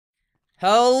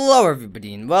Hello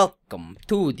everybody and welcome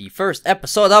to the first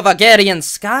episode of Agrarian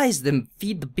Skies, the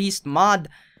Feed the Beast mod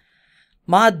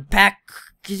pack.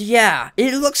 Yeah,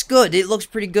 it looks good. It looks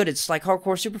pretty good. It's like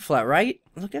hardcore super flat, right?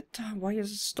 Look at why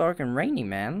is it so dark and rainy,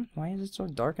 man? Why is it so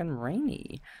dark and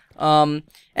rainy?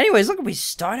 Anyways, look, we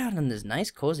start out in this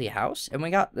nice cozy house and we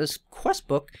got this quest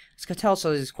book. It's gonna tell us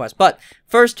all these quests. But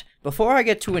first, before I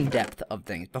get too in depth of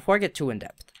things,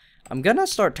 I'm gonna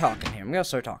start talking here.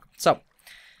 So,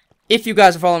 if you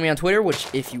guys are following me on Twitter, which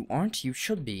if you aren't, you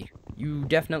should be. You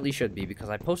definitely should be, because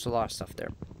I post a lot of stuff there.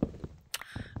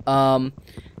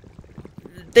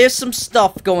 There's some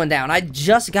stuff going down. I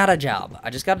just got a job.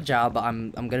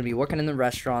 I'm gonna be working in the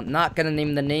restaurant. Not gonna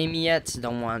name the name yet.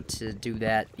 Don't want to do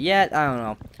that yet. I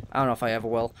don't know if I ever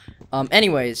will.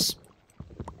 Anyways.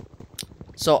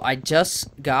 So I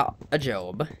just got a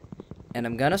job. And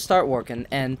I'm gonna start working,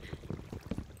 and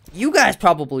you guys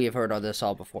probably have heard of this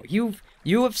all before.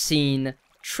 You have seen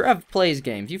Trev plays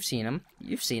games. You've seen him,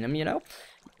 you know?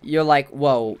 You're like,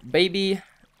 whoa, baby,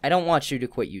 I don't want you to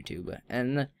quit YouTube.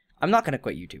 And I'm not going to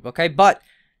quit YouTube, okay? But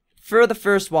for the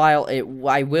first while,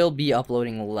 I will be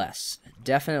uploading less.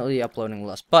 Definitely uploading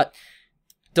less. But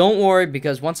don't worry,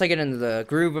 because once I get into the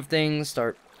groove of things,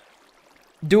 start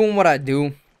doing what I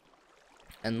do,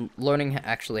 and learning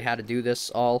actually how to do this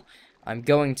all, I'm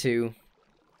gonna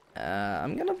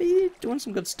be doing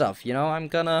some good stuff, you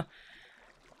know?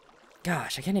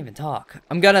 Gosh, I can't even talk.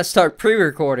 I'm gonna start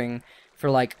pre-recording for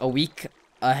like a week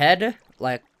ahead,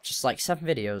 just like 7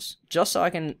 videos, just so I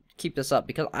can keep this up,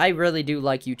 because I really do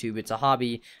like YouTube. It's a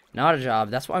hobby, not a job.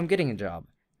 That's why I'm getting a job,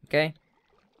 okay?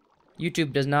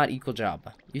 YouTube does not equal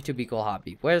job. YouTube equal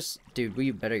hobby. Dude,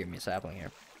 you better give me a sapling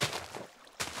here.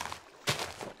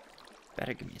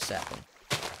 Better give me a sapling.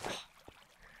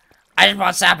 I just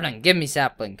want sapling. Give me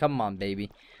sapling. Come on,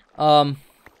 baby. Oh,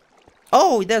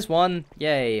 there's one.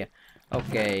 Yay.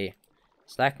 Okay.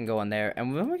 So that can go in there.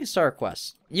 And then we can start a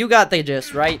quest. You got the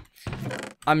gist, right?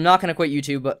 I'm not going to quit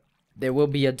YouTube, but there will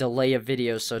be a delay of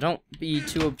videos, so don't be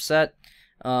too upset.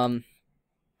 But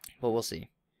we'll see.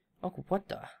 Oh, what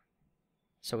the?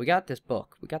 So we got this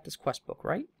book. We got this quest book,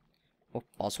 right? Oh,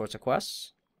 all sorts of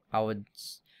quests.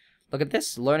 Look at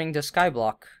this. Learning the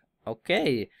skyblock.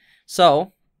 Okay.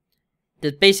 So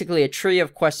there's basically a tree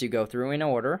of quests you go through in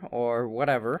order, or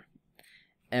whatever.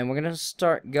 And we're going to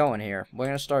start going here. We're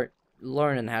going to start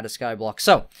learning how to skyblock.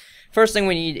 So, first thing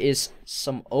we need is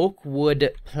some oak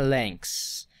wood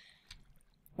planks.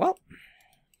 Well,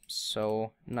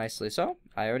 so nicely so.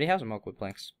 I already have some oak wood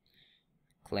planks.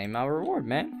 Claim our reward,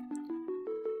 man.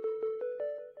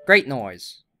 Great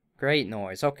noise. Great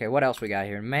noise. Okay, what else we got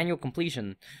here? Manual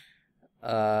completion.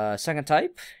 Second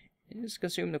type is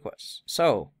consume the quest.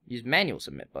 So, use manual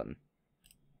submit button.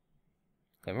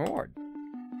 Claim reward.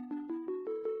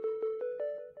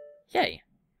 Yay.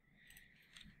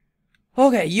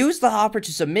 Okay, use the hopper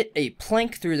to submit a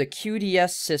plank through the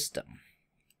QDS system.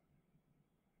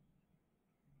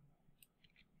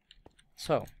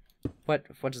 So, what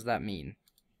does that mean?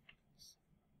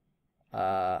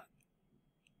 Then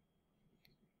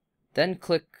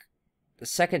click the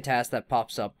second task that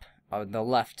pops up on the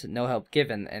left, no help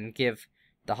given, and give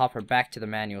the hopper back to the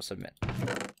manual submit.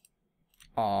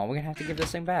 Aw, we're gonna have to give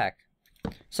this thing back.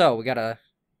 So, we gotta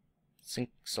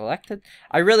sync selected.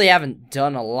 I really haven't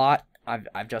done a lot.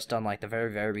 I've just done like the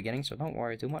very beginning, so don't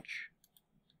worry too much.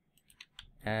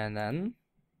 And then,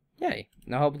 yay,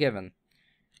 no help given.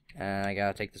 And I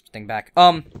gotta take this thing back.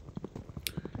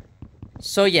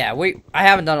 So yeah, I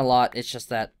haven't done a lot. It's just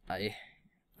that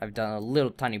I've done a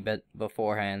little tiny bit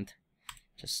beforehand,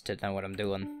 just to know what I'm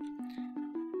doing.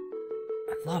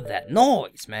 I love that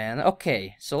noise, man.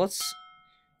 Okay, so let's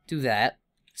do that.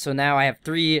 So now I have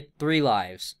three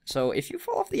lives. So if you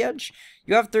fall off the edge,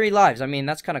 you have 3 lives. I mean,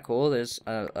 that's kind of cool. There's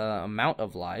a amount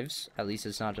of lives. At least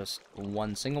it's not just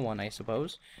one single one, I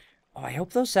suppose. Oh, I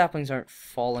hope those saplings aren't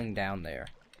falling down there.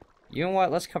 You know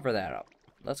what? Let's cover that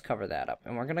up.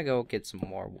 And we're gonna go get some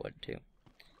more wood, too.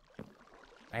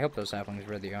 I hope those saplings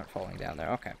really aren't falling down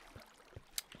there. Okay.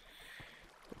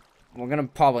 We're gonna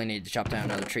probably need to chop down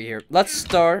another tree here. Let's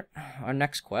start our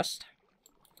next quest.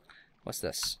 What's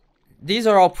this? These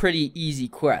are all pretty easy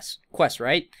quests,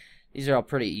 right? These are all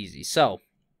pretty easy. So,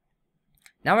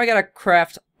 now I gotta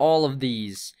craft all of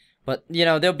these. But, you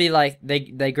know, they'll be like, they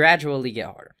gradually get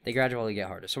harder.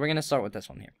 So we're gonna start with this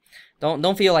one here.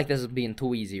 Don't feel like this is being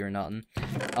too easy or nothing.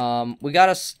 We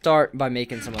gotta start by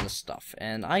making some of the stuff.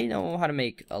 And I know how to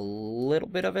make a little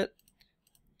bit of it.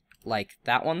 Like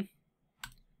that one.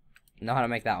 Know how to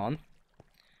make that one.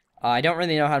 I don't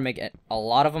really know how to make a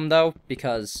lot of them, though,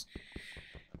 because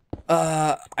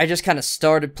I just kind of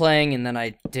started playing, and then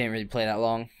I didn't really play that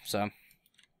long, so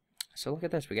So look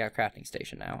at this. We got a crafting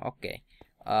station now. Okay.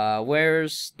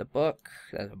 Where's the book?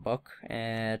 There's a book.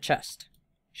 And chest.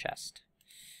 Chest.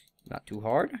 Not too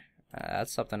hard.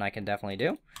 That's something I can definitely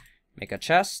do. Make a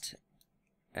chest.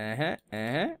 Okay.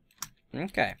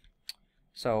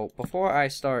 So, before I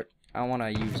start, I want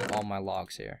to use all my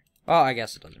logs here. Oh, I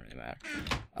guess it doesn't really matter.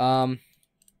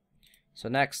 So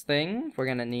next thing, we're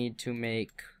gonna need to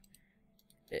make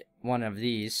one of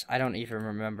these. I don't even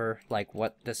remember, like,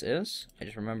 what this is. I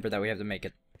just remember that we have to make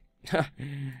it.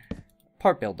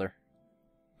 Part builder.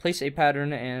 Place a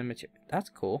pattern and material. That's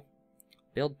cool.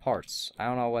 Build parts. I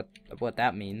don't know what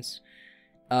that means.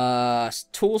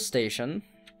 Tool station,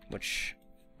 which,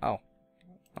 oh,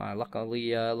 I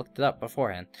luckily looked it up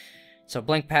beforehand. So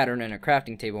blank pattern and a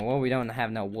crafting table. Well, we don't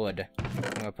have no wood.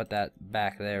 I'm gonna put that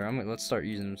back there. Let's start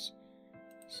using.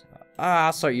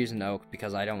 I'll start using oak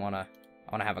because I don't wanna.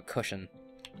 I wanna have a cushion.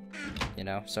 You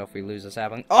know. So if we lose a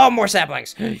sapling, oh, more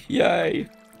saplings! Yay!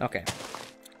 Okay.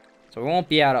 So we won't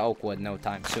be out of oak wood no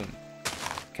time soon.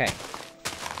 Okay.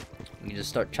 We can just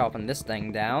start chopping this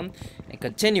thing down and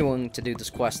continuing to do this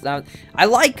quest. Now,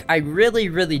 I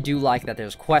really do like that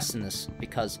there's quests in this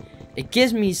because it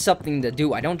gives me something to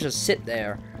do. I don't just sit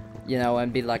there, you know,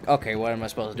 and be like, okay, what am I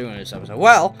supposed to do in this episode?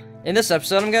 Well, in this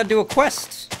episode, I'm gonna do a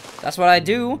quest. That's what I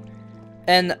do.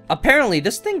 And apparently,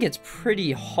 this thing gets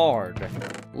pretty hard.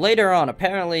 Later on,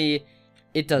 apparently,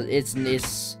 it does.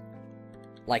 It's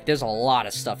like there's a lot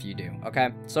of stuff you do.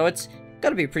 Okay, so it's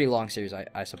gotta be a pretty long series,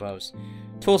 I suppose.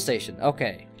 Tool station.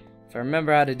 Okay, if I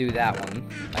remember how to do that one,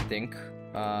 I think.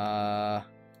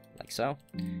 Like so.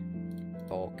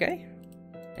 Okay.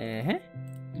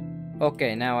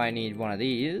 Okay, now I need one of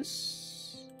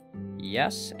these.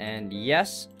 Yes, and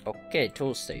yes. Okay,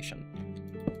 tool station.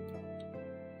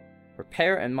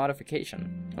 Repair and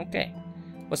modification. Okay.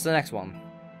 What's the next one?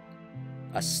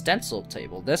 A stencil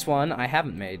table. This one I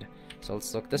haven't made. So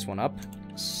let's look this one up.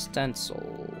 Stencil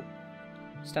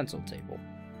table.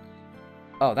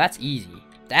 Oh, that's easy.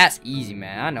 That's easy,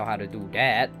 man. I know how to do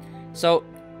that. So,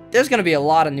 there's gonna be a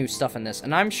lot of new stuff in this,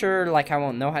 and I'm sure, like, I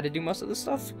won't know how to do most of this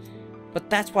stuff, but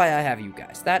that's why I have you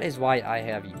guys. That is why I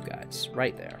have you guys.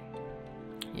 Right there.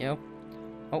 You know?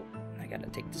 Oh, I gotta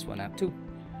take this one out, too.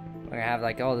 We're gonna have,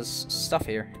 like, all this stuff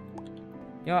here.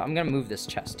 You know what? I'm gonna move this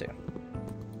chest, too.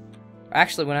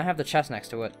 Actually, when I have the chest next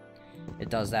to it, it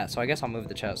does that, so I guess I'll move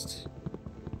the chest.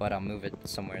 But I'll move it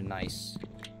somewhere nice.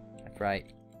 Like,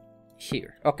 right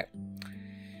here. Okay.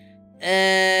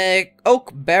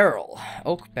 Oak barrel.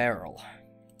 Oak barrel.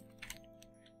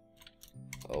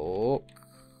 Oak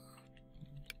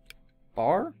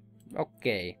bar?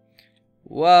 Okay.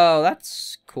 Whoa,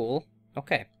 that's cool.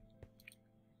 Okay.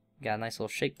 Got a nice little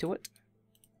shape to it.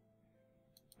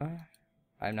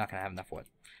 I'm not gonna have enough wood.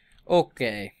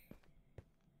 Okay.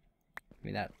 Give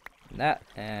me that,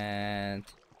 and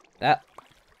that.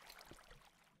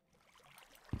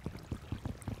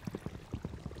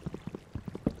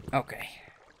 Okay.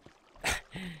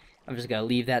 I'm just gonna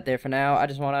leave that there for now. I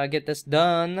just wanna get this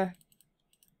done.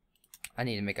 I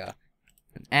need to make an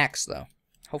axe, though.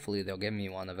 Hopefully they'll give me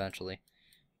one eventually.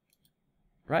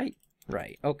 Right?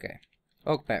 Right. Okay.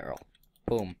 Oak barrel.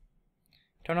 Boom.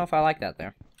 Don't know if I like that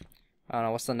there. I don't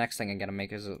know. What's the next thing I'm gonna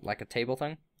make? Is it like a table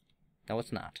thing? No,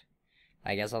 it's not.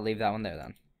 I guess I'll leave that one there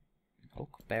then.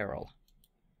 Oak barrel.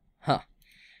 Huh.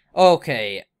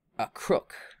 Okay. A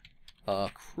crook.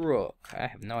 A crook. I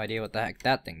have no idea what the heck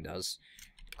that thing does.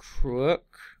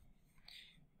 Crook.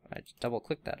 I just double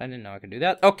clicked that. I didn't know I could do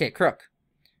that. Okay, crook.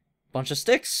 Bunch of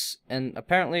sticks, and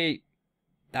apparently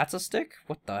that's a stick?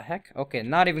 What the heck? Okay,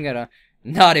 not even gonna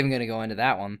go into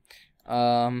that one.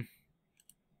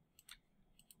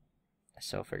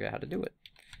 So forget how to do it.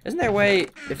 Isn't there a way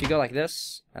if you go like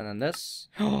this and then this?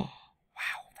 Oh,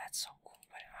 wow, that's so cool.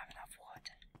 But I don't have enough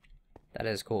wood. That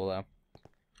is cool though.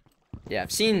 Yeah,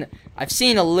 I've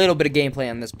seen a little bit of gameplay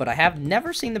on this, but I have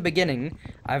never seen the beginning.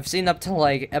 I've seen up to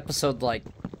like episode like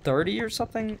 30 or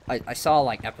something. I saw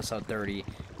like episode 30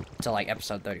 to like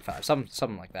episode 35,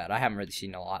 something like that. I haven't really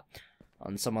seen a lot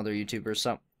on some other YouTubers,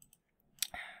 so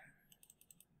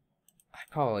I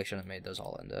probably shouldn't have made those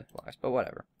all into lives, but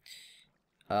whatever.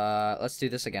 Let's do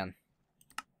this again.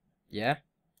 Yeah?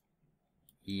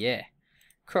 Yeah.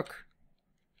 Crook.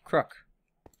 Crook.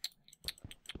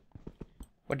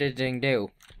 What did the thing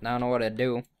do? I don't know what it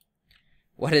do.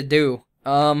 What it do?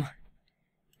 Can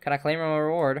I claim a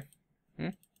reward?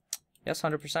 Yes,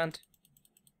 100%.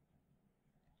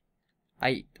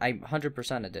 I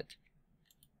 100%ed it.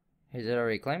 Is it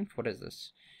already claimed? What is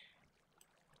this?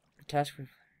 Task.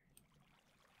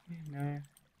 No.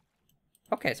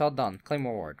 Okay, it's all done. Claim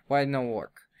reward. Why no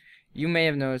work? You may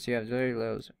have noticed you have very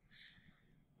low.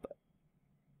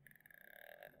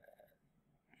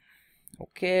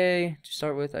 Okay, to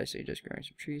start with, I say just growing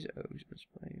some trees. Oh, just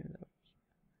playing it up.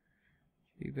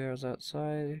 2 barrels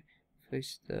outside.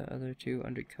 Place the other 2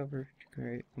 under cover to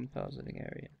create a compositing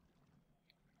area.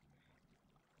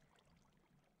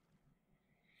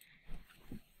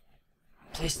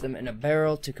 Place them in a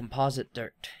barrel to composite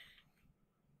dirt.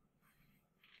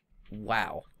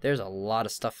 Wow, there's a lot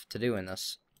of stuff to do in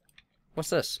this.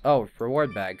 What's this? Oh,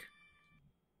 reward bag.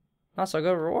 Not so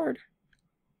good reward.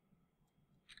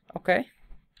 Okay.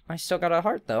 I still got a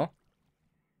heart, though.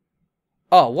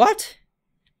 Oh, what?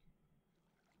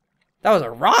 That was a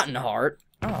rotten heart.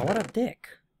 Oh, what a dick.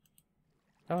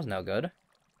 That was no good.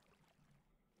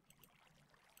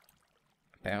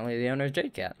 Apparently the owner's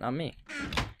Jade Cat, not me.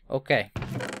 Okay.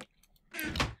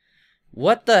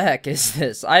 What the heck is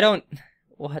this? I don't...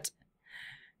 What?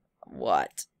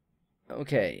 What?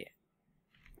 Okay.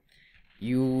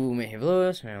 You may have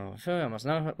lost, I must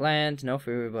not land, no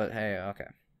food, but hey, okay.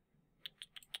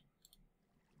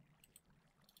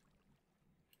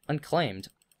 Unclaimed.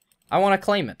 I want to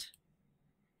claim it.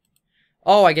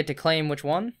 Oh, I get to claim which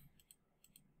one?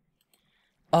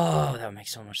 Oh, that would make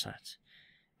so much sense.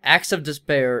 Axe of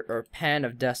Despair or Pan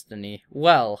of Destiny.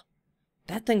 Well,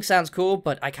 that thing sounds cool,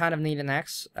 but I kind of need an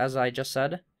axe, as I just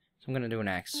said. So I'm gonna do an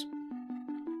axe.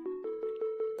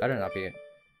 Better not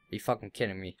be fucking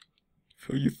kidding me.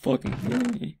 Are you fucking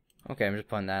kidding me? Okay, I'm just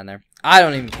putting that in there. I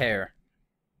don't even care.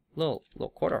 Little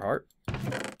quarter heart.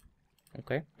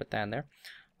 Okay, put that in there.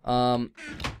 Are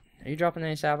you dropping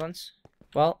any saplings?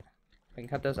 Well, I can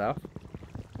cut this off.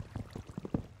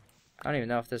 I don't even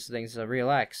know if this thing's a real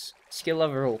axe. Skill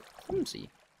level clumsy.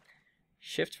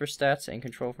 Shift for stats and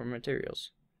control for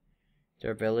materials.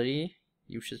 Durability,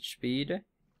 usage speed.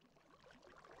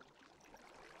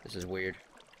 This is weird.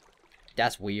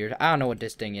 That's weird. I don't know what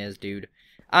this thing is, dude.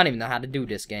 I don't even know how to do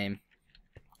this game.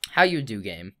 How you do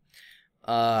game?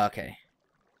 Okay.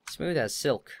 Smooth as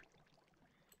silk.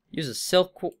 Use a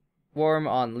silkworm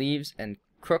on leaves and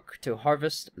crook to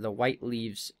harvest the white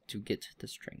leaves to get the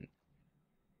string.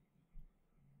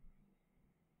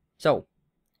 So,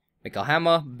 make a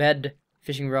hammer, bed,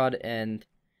 fishing rod, and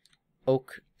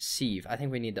oak sieve. I think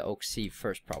we need the oak sieve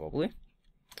first, probably.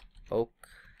 Oak.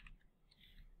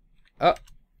 Oh.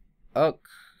 Oak.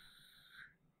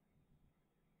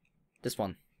 This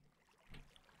one.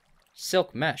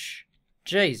 Silk mesh.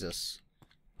 Jesus.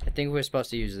 I think we're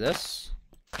supposed to use this.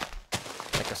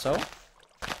 Like so.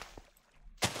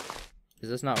 Is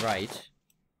this not right?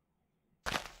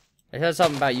 It says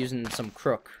something about using some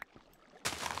crook.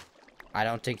 I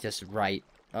don't think this is right.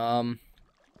 What?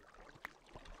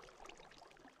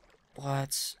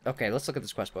 Okay, let's look at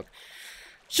this quest book.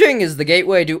 String is the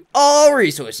gateway to all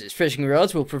resources. Fishing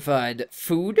rods will provide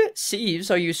food.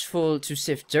 Sieves are useful to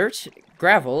sift dirt,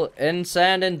 gravel, and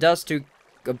sand and dust to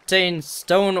obtain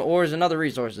stone, ores, and other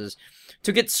resources.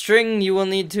 To get string, you will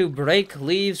need to break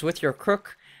leaves with your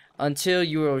crook until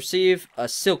you will receive a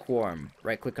silkworm.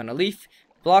 Right-click on a leaf,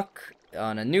 block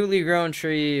on a newly grown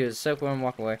tree, a silkworm,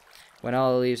 walk away. When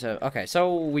all the leaves have... Okay,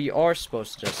 so we are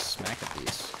supposed to just smack at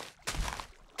these.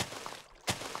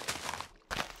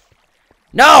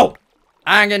 No!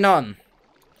 I ain't getting none.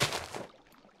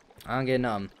 I don't get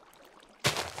none.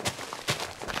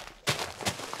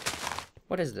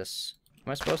 What is this?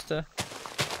 Am I supposed to...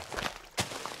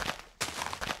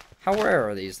 How rare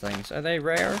are these things? Are they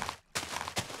rare?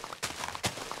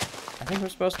 I think we're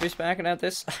supposed to be smacking at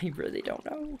this. I really don't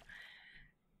know.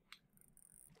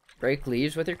 Break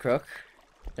leaves with your crook.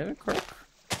 Is it a crook?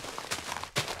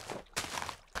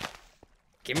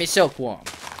 Give me silkworm.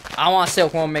 I want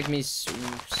silkworm. Make me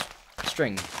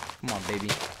string. Come on, baby.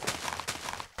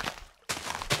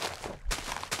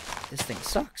 This thing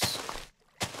sucks.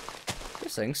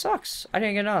 This thing sucks. I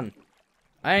didn't get none.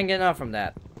 I didn't get none from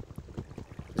that.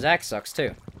 Zach sucks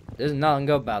too. There's nothing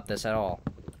good about this at all.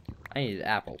 I need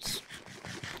apples.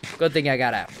 Good thing I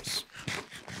got apples.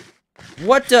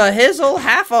 What the hizzle?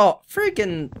 Half a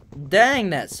freaking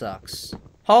dang, that sucks.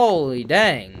 Holy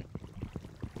dang.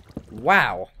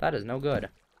 Wow, that is no good.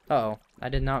 Uh-oh, I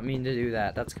did not mean to do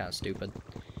that. That's kind of stupid.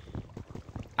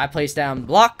 I placed down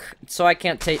block, so I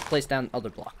can't place down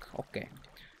other block. Okay.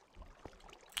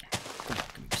 Come on,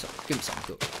 give me some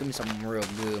good. Give me some real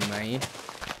good, man.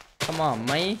 Come on,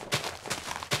 man.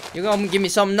 You gonna give me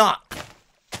some not?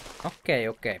 Okay,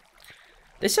 okay.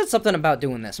 They said something about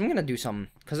doing this. I'm gonna do something.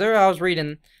 Because there I was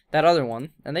reading that other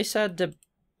one, and they said to...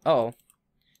 Uh-oh.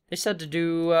 They said to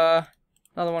do,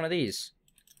 another one of these.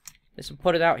 They said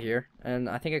put it out here, and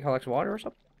I think it collects water or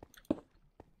something?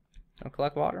 Don't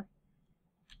collect water?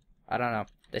 I don't know.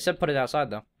 They said put it outside,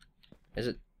 though. Is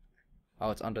it... Oh,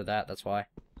 it's under that, that's why.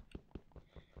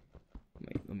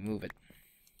 Let me move it.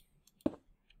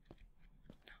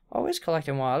 Oh, it's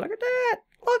collecting water. Look at that.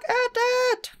 Look at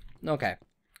that. Okay.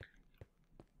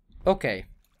 Okay.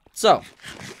 So,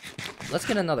 let's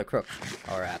get another crook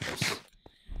or at this.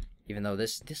 Even though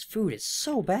this food is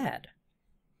so bad.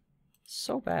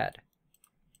 So bad.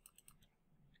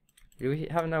 Do we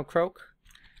have no croak?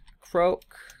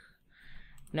 Croak.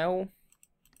 No.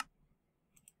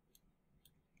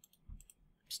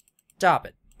 Stop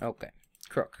it. Okay.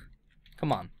 Crook.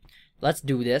 Come on. Let's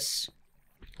do this.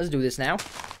 Let's do this now.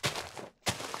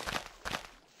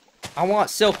 I want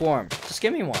silkworm. Just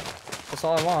give me one. That's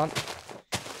all I want.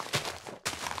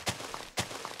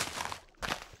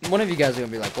 One of you guys are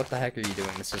gonna be like, what the heck are you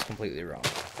doing? This is completely wrong.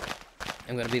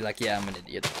 I'm gonna be like, yeah, I'm an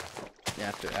idiot.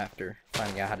 After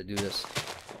finding out how to do this.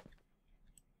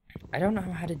 I don't know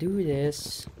how to do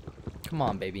this. Come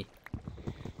on, baby.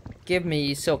 Give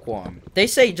me silkworm. They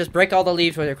say just break all the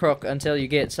leaves with your crook until you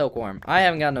get silkworm. I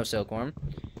haven't got no silkworm.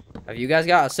 Have you guys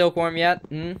got a silkworm yet?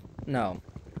 No.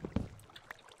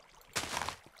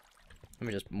 Let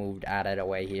me just move out of the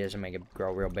way here to make it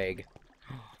grow real big.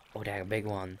 Oh, that a big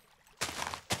one.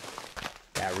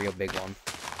 That real big one.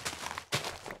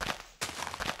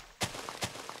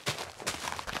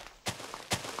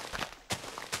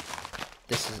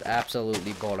 This is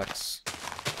absolutely bollocks.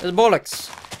 This is bollocks.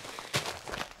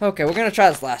 Okay, we're gonna try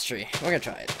this last tree. We're gonna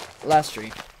try it. Last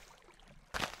tree.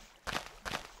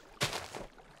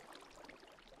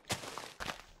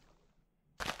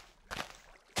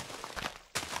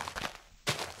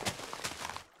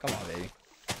 Come on, baby.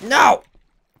 No!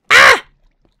 Ah!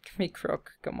 Give me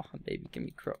crook. Come on, baby. Give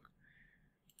me crook.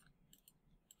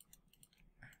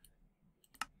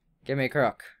 Give me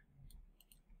crook.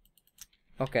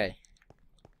 Okay.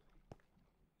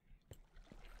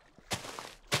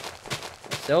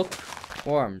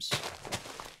 Silkworms.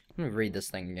 Let me read this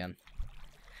thing again.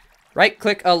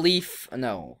 Right-click a leaf.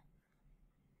 No.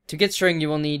 To get string, you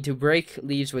will need to break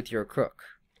leaves with your crook.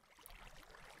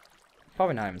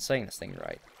 Probably not even saying this thing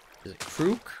right. Is it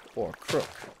crook or crook?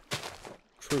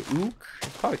 Crook?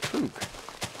 It's probably crook.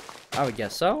 I would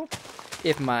guess so.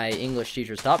 If my English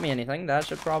teachers taught me anything, that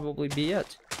should probably be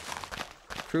it.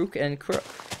 Crook and crook.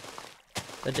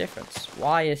 The difference.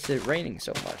 Why is it raining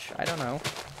so much? I don't know.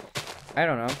 I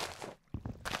don't know.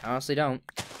 I honestly don't.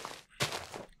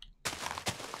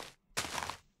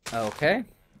 Okay.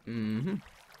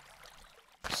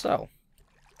 So.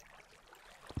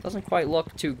 Doesn't quite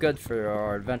look too good for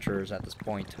our adventurers at this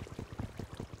point.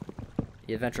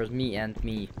 The adventurers, me and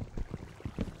me.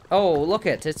 Oh, look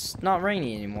it. It's not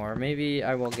raining anymore. Maybe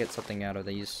I will get something out of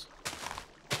these.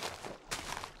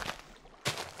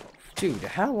 Dude,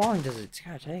 how long does it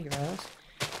gotta take about this?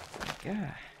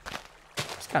 God.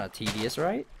 It's kind of tedious,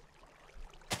 right?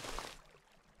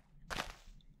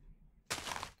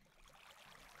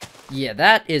 Yeah,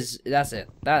 that's it.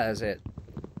 That is it.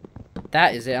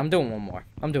 That is it. I'm doing one more.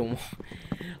 I'm doing one.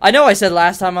 I know I said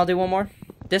last time I'll do one more.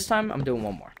 This time, I'm doing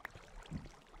one more.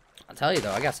 I'll tell you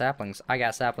though, I got saplings. I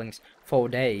got saplings for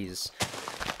days.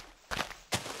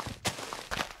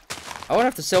 I wonder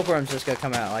if the silkworm's just gonna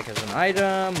come out like as an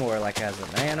item or like as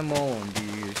an animal and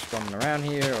be just roaming around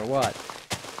here or what.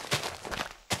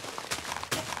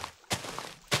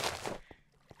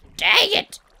 Dang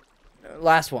it!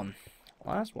 Last one.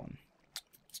 Last one.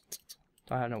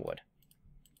 I have no wood.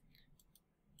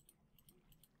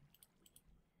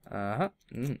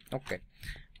 Okay.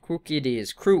 Crook it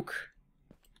is. Crook.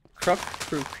 Crook.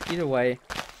 Crook. Either way.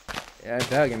 It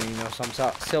better give me some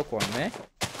silkworm, eh?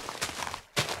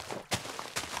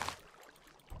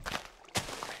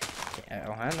 Okay, I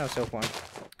don't have no silkworm.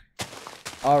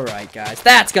 Alright, guys.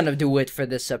 That's gonna do it for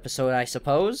this episode, I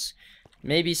suppose.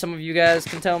 Maybe some of you guys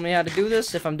can tell me how to do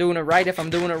this. If I'm doing it right, if I'm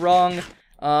doing it wrong.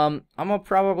 I'm gonna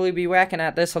probably be whacking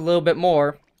at this a little bit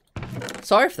more.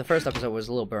 Sorry if the first episode was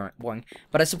a little boring,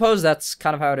 but I suppose that's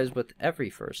kind of how it is with every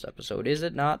first episode, is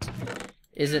it not?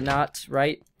 Is it not,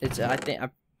 right?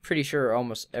 I'm pretty sure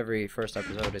almost every first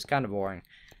episode is kind of boring,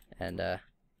 and,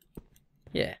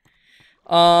 yeah.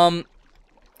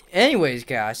 Anyways,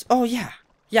 guys, oh, yeah.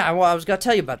 Yeah, well, I was gonna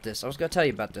tell you about this.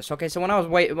 Okay, so when I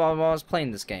was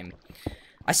playing this game,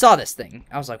 I saw this thing.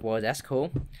 I was like, whoa, that's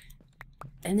cool.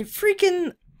 And it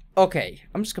freaking... Okay,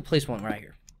 I'm just gonna place one right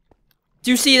here.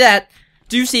 Do you see that?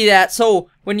 Do you see that? So,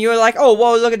 when you're like, oh,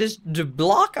 whoa, look at this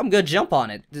block, I'm gonna jump on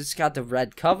it. It's got the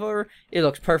red cover. It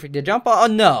looks perfect to jump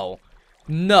on. Oh, no.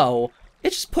 No.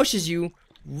 It just pushes you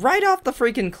right off the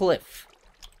freaking cliff.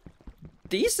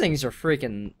 These things are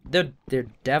freaking... They're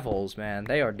devils, man.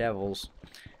 They are devils.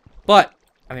 But,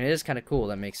 I mean, it is kind of cool.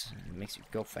 That makes you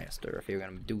go faster if you're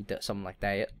gonna do something like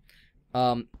that.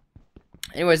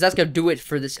 Anyways, that's gonna do it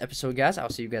for this episode, guys. I'll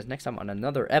see you guys next time on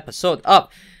another episode of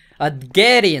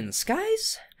Agrarians,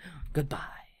 guys. Goodbye.